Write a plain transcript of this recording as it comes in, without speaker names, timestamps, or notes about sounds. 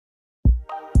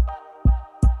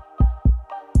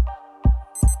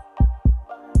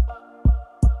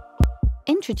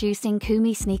Introducing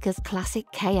KUMI Sneakers Classic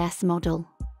KS model,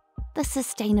 the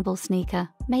sustainable sneaker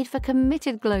made for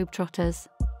committed globetrotters.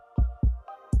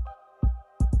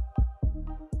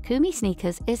 KUMI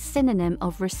Sneakers is synonym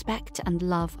of respect and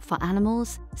love for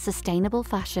animals, sustainable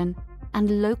fashion,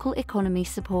 and local economy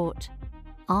support.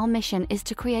 Our mission is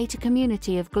to create a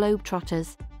community of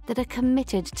globetrotters that are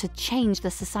committed to change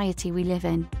the society we live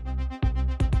in.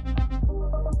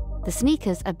 The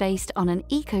sneakers are based on an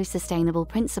eco-sustainable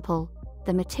principle.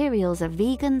 The materials are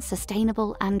vegan,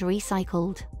 sustainable, and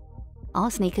recycled. Our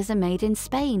sneakers are made in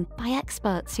Spain by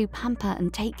experts who pamper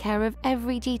and take care of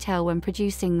every detail when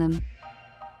producing them.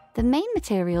 The main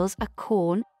materials are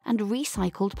corn and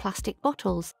recycled plastic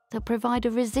bottles that provide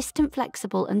a resistant,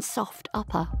 flexible, and soft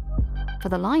upper. For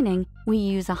the lining, we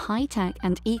use a high-tech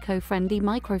and eco-friendly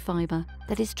microfiber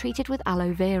that is treated with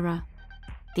aloe vera.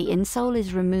 The insole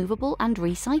is removable and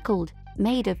recycled,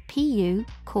 made of PU,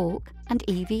 cork, and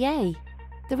EVA.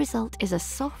 The result is a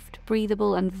soft,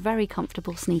 breathable, and very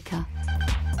comfortable sneaker.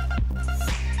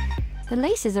 The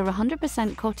laces are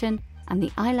 100% cotton, and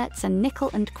the eyelets are nickel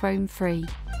and chrome free.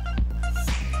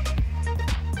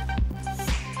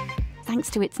 Thanks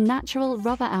to its natural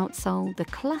rubber outsole, the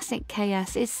classic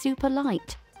KS is super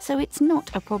light, so it's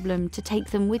not a problem to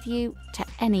take them with you to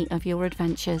any of your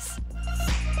adventures.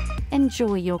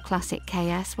 Enjoy your classic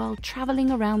KS while traveling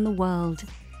around the world,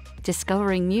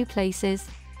 discovering new places,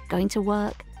 going to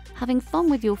work, having fun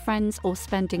with your friends, or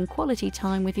spending quality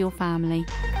time with your family.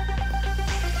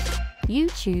 You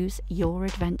choose your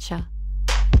adventure.